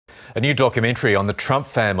A new documentary on the Trump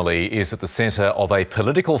family is at the centre of a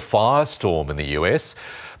political firestorm in the US.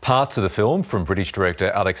 Parts of the film from British director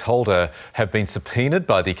Alex Holder have been subpoenaed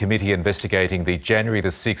by the committee investigating the January the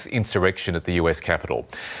 6th insurrection at the US Capitol.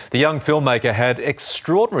 The young filmmaker had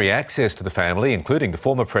extraordinary access to the family, including the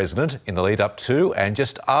former president, in the lead up to and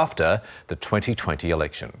just after the 2020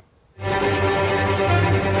 election.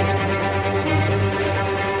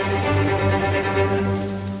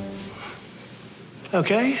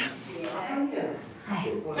 Okay.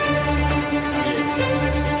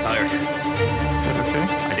 Tyler. Okay.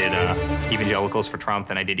 I did evangelicals for Trump,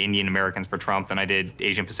 then I did Indian Americans for Trump, then I did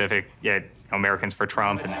Asian Pacific, Americans for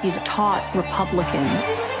Trump. And he's taught Republicans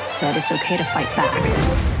that it's okay to fight back.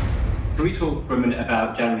 Can we talk for a minute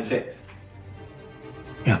about January 6th?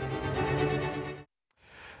 Yeah.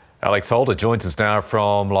 Alex Holder joins us now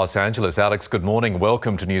from Los Angeles. Alex, good morning.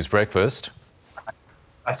 Welcome to News Breakfast.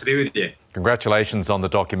 Nice to be with you. Congratulations on the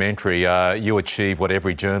documentary. You achieved what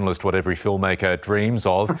every journalist, what every filmmaker dreams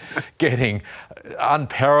of, getting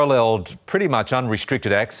unparalleled, pretty much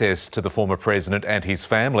unrestricted access to the former president and his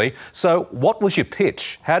family. So what was your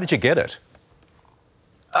pitch? How did you get it?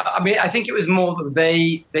 I think it was more that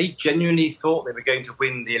they genuinely thought they were going to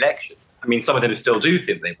win the election. I mean, some of them still do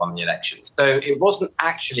think they won the election. So it wasn't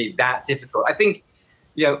actually that difficult. I think,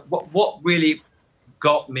 what really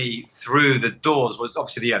got me through the doors was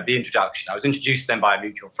obviously the introduction. I was introduced to them by a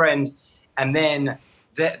mutual friend, and then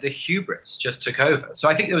the hubris just took over. So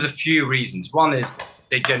I think there was a few reasons. One is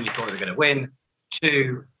they generally thought they were going to win.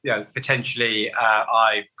 Two, potentially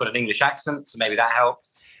I got an English accent, so maybe that helped.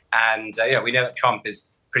 And we know that Trump is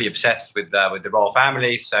pretty obsessed with the royal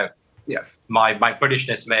family, so my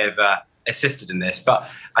Britishness may have assisted in this. But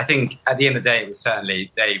I think at the end of the day, it was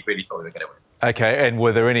certainly they really thought they were going to win. Okay, and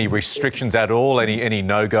were there any restrictions at all? Any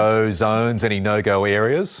no-go zones, any no-go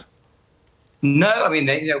areas? No, I mean,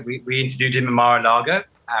 we interviewed him in Mar-a-Lago.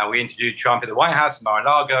 We interviewed Trump at the White House in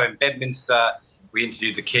Mar-a-Lago, in Bedminster. We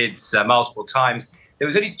interviewed the kids multiple times. There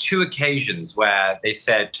was only two occasions where they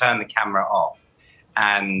said, turn the camera off.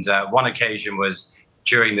 And one occasion was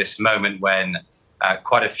during this moment when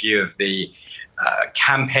quite a few of the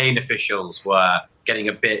campaign officials were getting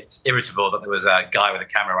a bit irritable that there was a guy with a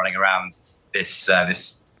camera running around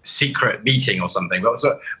this secret meeting or something.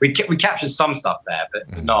 So we captured some stuff there,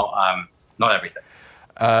 but not everything.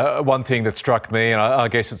 One thing that struck me, and I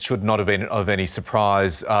guess it should not have been of any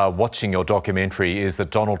surprise watching your documentary, is that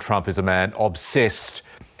Donald Trump is a man obsessed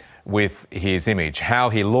with his image, how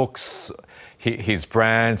he looks, his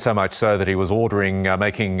brand, so much so that he was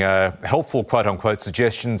making helpful quote-unquote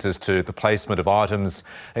suggestions as to the placement of items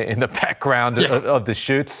in the background of the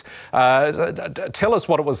shoots. Tell us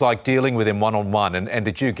what it was like dealing with him one-on-one, and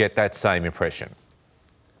did you get that same impression?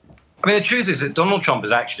 I mean, the truth is that Donald Trump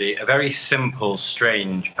is actually a very simple,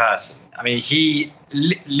 strange person. I mean, he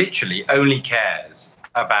literally only cares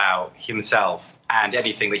about himself and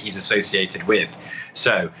anything that he's associated with.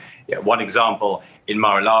 So, one example, in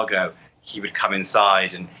Mar-a-Lago, he would come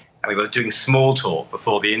inside and we were doing small talk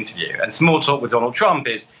before the interview. And small talk with Donald Trump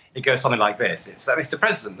it goes something like this. It's, Mr.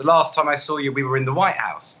 President, the last time I saw you, we were in the White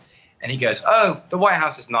House. And he goes, oh, the White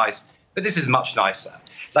House is nice, but this is much nicer.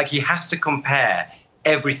 Like, he has to compare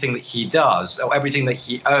everything that he does or everything that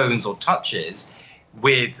he owns or touches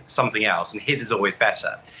with something else. And his is always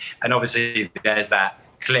better. And obviously there's that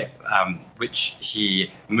clip which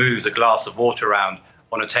he moves a glass of water around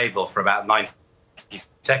on a table for about 90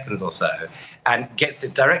 seconds or so and gets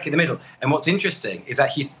it directly in the middle. And what's interesting is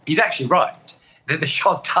that he's actually right. The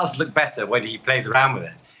shot does look better when he plays around with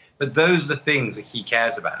it. But those are the things that he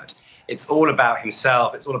cares about. It's all about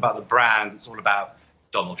himself. It's all about the brand. It's all about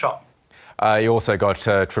Donald Trump. You also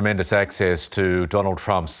got tremendous access to Donald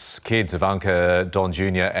Trump's kids, Ivanka, Don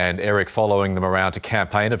Jr. and Eric, following them around to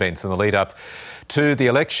campaign events in the lead up to the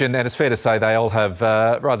election. And it's fair to say they all have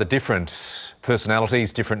rather different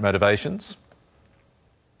personalities, different motivations.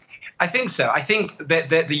 I think so. I think that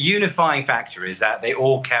the unifying factor is that they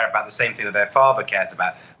all care about the same thing that their father cares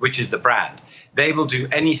about, which is the brand. They will do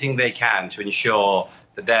anything they can to ensure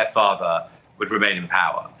that their father would remain in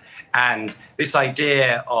power. And this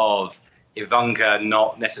idea of Ivanka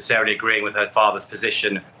not necessarily agreeing with her father's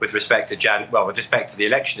position with respect to the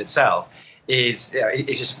election itself it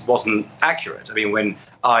just wasn't accurate. I mean, when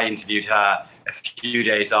I interviewed her a few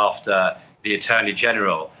days after the Attorney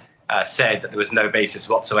General said that there was no basis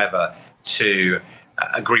whatsoever to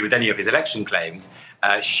agree with any of his election claims,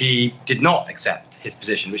 she did not accept his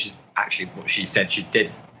position, which is actually what she said she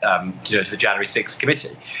did to the January 6th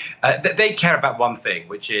committee. They care about one thing,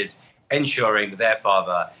 which is ensuring that their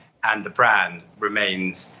father and the brand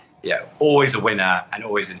remains always a winner and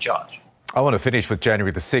always in charge. I want to finish with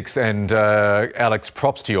January the 6th and Alex,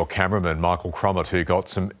 props to your cameraman, Michael Cromit, who got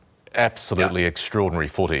some absolutely extraordinary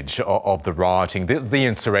footage of the rioting, the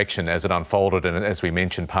insurrection as it unfolded, and as we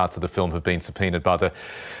mentioned, parts of the film have been subpoenaed by the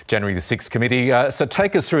January the 6th committee. So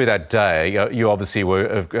take us through that day. You obviously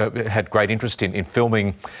had great interest in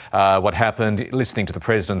filming what happened, listening to the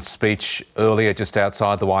president's speech earlier just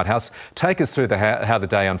outside the White House. Take us through how the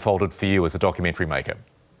day unfolded for you as a documentary maker.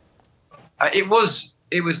 It was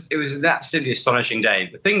an absolutely astonishing day.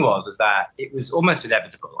 The thing was that it was almost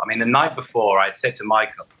inevitable. I mean, the night before, I'd said to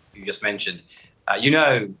Michael, who you just mentioned, you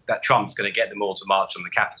know that Trump's going to get them all to march on the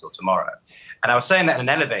Capitol tomorrow. And I was saying that in an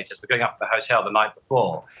elevator as we're going up to the hotel the night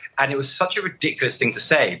before. And it was such a ridiculous thing to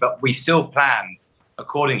say, but we still planned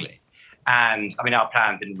accordingly. And I mean, our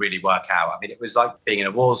plan didn't really work out. I mean, it was like being in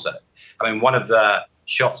a war zone. I mean, one of the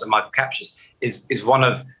shots that Michael captures is one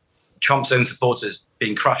of Trump's own supporters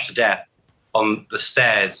being crushed to death on the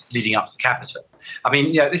stairs leading up to the Capitol. I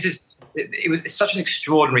mean, it's such an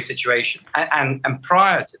extraordinary situation. And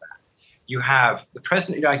prior to that, you have the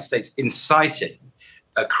President of the United States inciting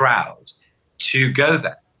a crowd to go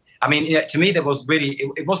there. I mean, to me, there was really,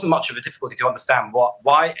 it wasn't much of a difficulty to understand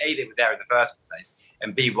why A, they were there in the first place,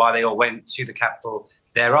 and B, why they all went to the Capitol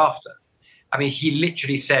thereafter. I mean, he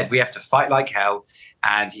literally said, we have to fight like hell.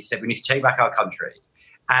 And he said, we need to take back our country,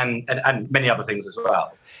 and many other things as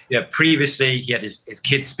well. Previously, he had his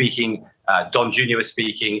kids speaking, Don Jr. was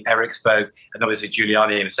speaking, Eric spoke, and obviously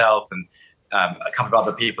Giuliani himself and a couple of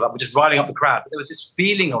other people that were just riling up the crowd. But there was this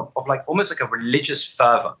feeling of like almost like a religious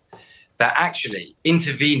fervor that actually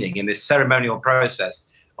intervening in this ceremonial process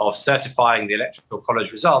of certifying the Electoral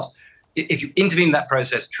College results, if you intervene in that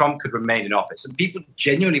process, Trump could remain in office. And people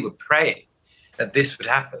genuinely were praying that this would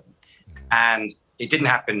happen. And it didn't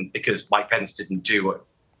happen because Mike Pence didn't do what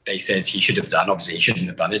they said he should have done. Obviously, he shouldn't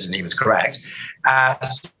have done it, and he was correct.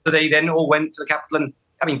 So they then all went to the Capitol, and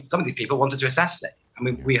I mean, some of these people wanted to assassinate. I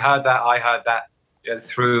mean, we heard that. I heard that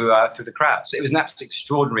through the crowd. So it was an absolutely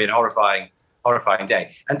extraordinary and horrifying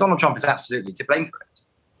day. And Donald Trump is absolutely to blame for it.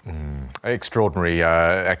 Extraordinary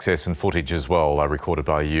access and footage as well, recorded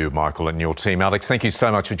by you, Michael, and your team. Alex, thank you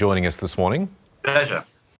so much for joining us this morning. Pleasure.